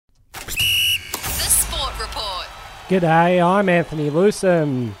G'day, I'm Anthony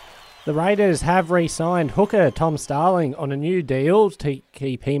Lewsome. The Raiders have re-signed hooker Tom Starling on a new deal to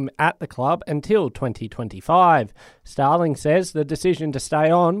keep him at the club until 2025. Starling says the decision to stay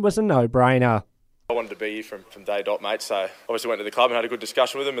on was a no-brainer. I wanted to be here from day dot, mate, so obviously went to the club and had a good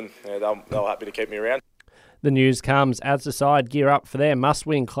discussion with them, and they were happy to keep me around. The news comes as the side gear up for their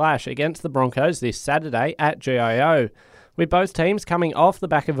must-win clash against the Broncos this Saturday at GIO. With both teams coming off the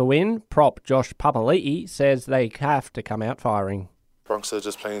back of a win, prop Josh Papali'i says they have to come out firing. Broncos are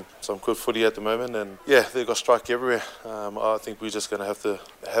just playing some good footy at the moment, and yeah, they've got strike everywhere. I think we're just going to have to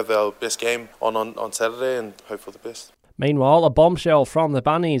have our best game on Saturday and hope for the best. Meanwhile, a bombshell from the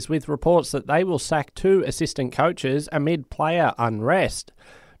Bunnies with reports that they will sack 2 assistant coaches amid player unrest.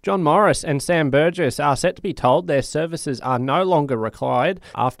 John Morris and Sam Burgess are set to be told their services are no longer required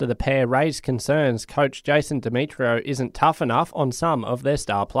after the pair raised concerns coach Jason Demetrio isn't tough enough on some of their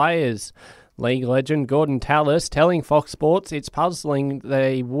star players. League legend Gordon Tallis telling Fox Sports it's puzzling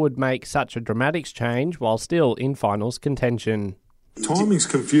they would make such a dramatic change while still in finals contention. Timing's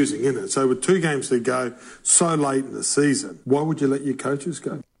confusing, isn't it? So with 2 games to go so late in the season, why would you let your coaches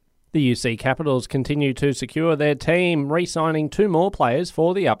go? The UC Capitals continue to secure their team, re-signing 2 more players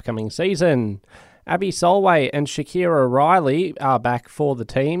for the upcoming season. Abby Solway and Shakira Riley are back for the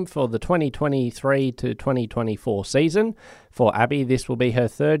team for the 2023 to 2024 season. For Abby, this will be her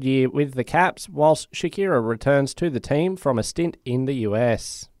 3rd year with the Caps, whilst Shakira returns to the team from a stint in the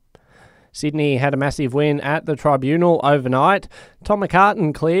US. Sydney had a massive win at the tribunal overnight. Tom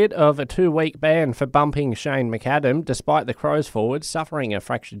McCartan cleared of a 2-week ban for bumping Shane McAdam despite the Crows forward suffering a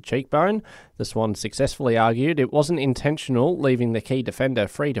fractured cheekbone. The Swans successfully argued it wasn't intentional, leaving the key defender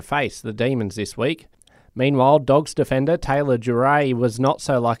free to face the Demons this week. Meanwhile, Dogs defender Taylor Duray was not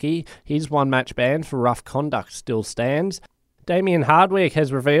so lucky. His 1-match ban for rough conduct still stands. Damien Hardwick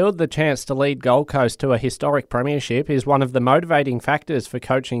has revealed the chance to lead Gold Coast to a historic premiership is one of the motivating factors for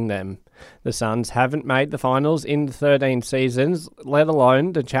coaching them. The Suns haven't made the finals in 13 seasons, let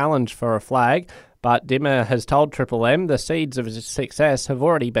alone the challenge for a flag, but Dimmer has told Triple M the seeds of success have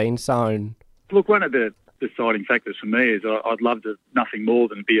already been sown. Look, one of the deciding factors for me is I'd love to nothing more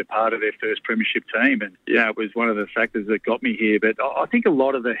than be a part of their first premiership team, and yeah, it was one of the factors that got me here. But I think a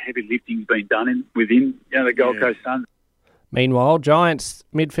lot of the heavy lifting's been done within the Gold Coast Suns. Meanwhile, Giants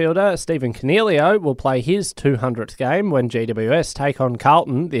midfielder Stephen Coniglio will play his 200th game when GWS take on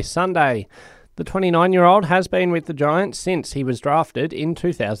Carlton this Sunday. The 29-year-old has been with the Giants since he was drafted in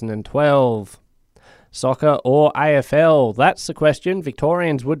 2012. Soccer or AFL? That's the question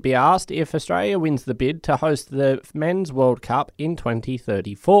Victorians would be asked if Australia wins the bid to host the Men's World Cup in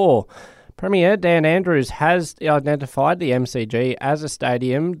 2034. Premier Dan Andrews has identified the MCG as a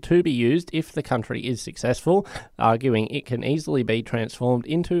stadium to be used if the country is successful, arguing it can easily be transformed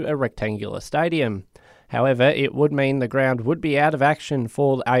into a rectangular stadium. However, it would mean the ground would be out of action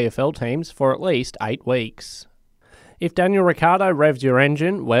for AFL teams for at least 8 weeks. If Daniel Ricciardo revs your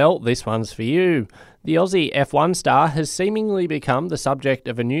engine, well, this one's for you. The Aussie F1 star has seemingly become the subject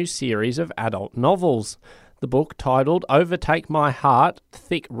of a new series of adult novels. The book, titled Overtake My Heart,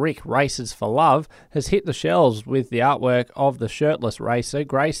 Thick Rick Races for Love, has hit the shelves with the artwork of the shirtless racer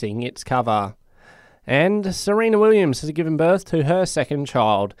gracing its cover. And Serena Williams has given birth to her 2nd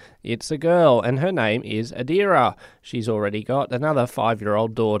child. It's a girl, and her name is Adira. She's already got another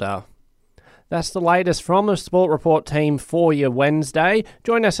 5-year-old daughter. That's the latest from the Sport Report team for your Wednesday.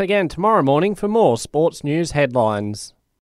 Join us again tomorrow morning for more sports news headlines.